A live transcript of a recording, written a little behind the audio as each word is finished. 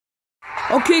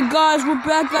Okay guys, we're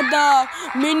back at the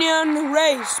minion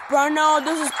race. Right now,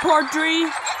 this is part 3.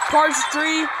 Part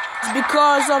 3 is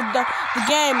because of the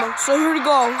game. So here we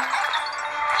go.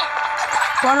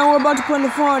 Right now we're about to put in the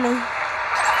final.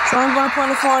 So I'm gonna put in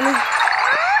the final.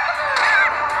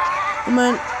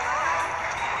 Man,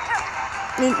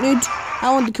 I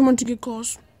want the camera to get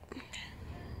close.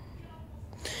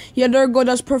 Yeah, there we go,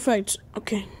 that's perfect.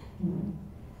 Okay.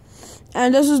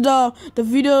 And this is the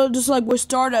video just like we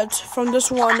started from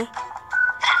this one.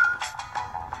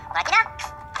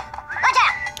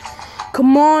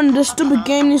 Come on, this stupid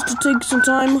game needs to take some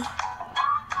time.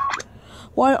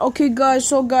 Why? Okay guys,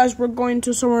 so guys, we're going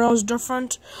to somewhere else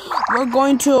different. We're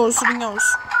going to something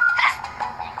else.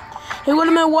 Hey, wait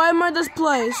a minute, why am I this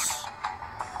place?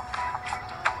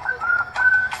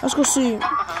 Let's go see.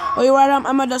 Oh, you're right,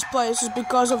 I'm at this place. It's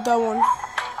because of that one.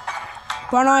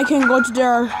 Right now I can't go to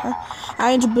there.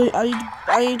 I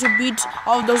need to beat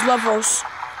all of those levels.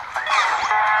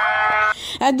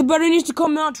 And the battery needs to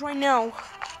come out right now.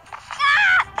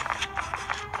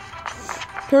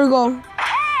 Here we go.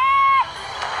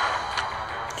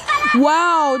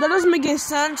 Wow, that doesn't make any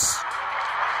sense.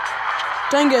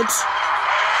 Dang it.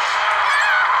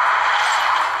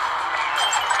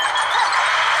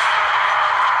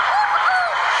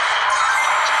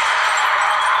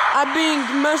 I'm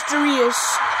being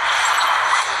mysterious.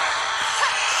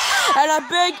 And I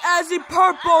big as a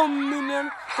purple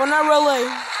minion, but not really.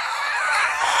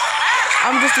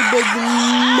 I'm just a big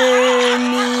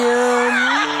minion.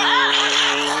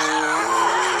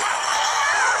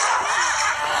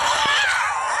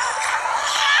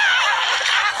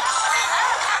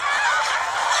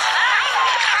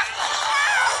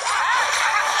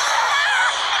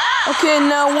 Okay,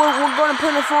 now we're gonna put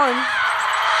in a farm.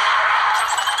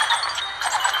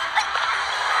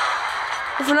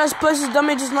 If a nice place is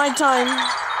damaged, it's nighttime.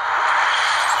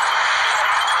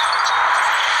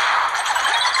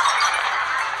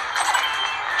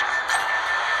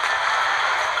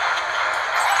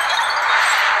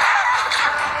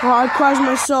 Well, I crashed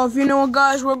myself. You know what,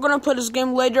 guys? We're gonna play this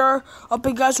game later. Hope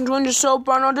you guys enjoying the show.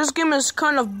 But I know this game is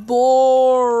kind of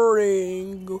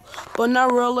boring, but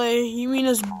not really. You mean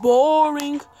it's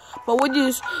boring? But with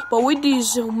these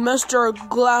Mr.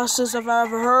 Glasses, have I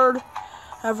ever heard?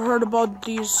 I've heard about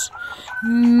these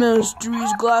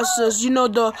mysteries glasses. You know,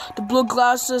 the blue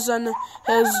glasses and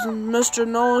his Mr.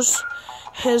 Nose,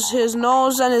 his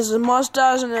nose and his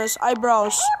mustache and his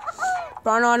eyebrows.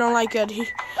 But I don't like it.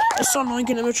 It's so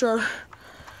annoying and immature.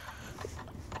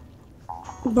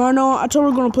 But I know, I told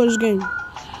we're gonna play this game.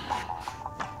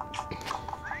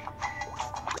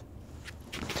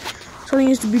 Something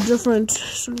needs to be different.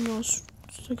 Something else.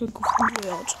 It's like a good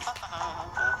layout.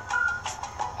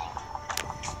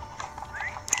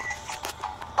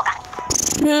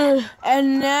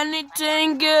 And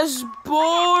anything is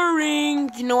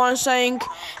boring, you know what I'm saying?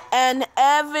 And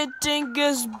everything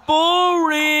is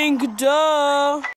boring, duh.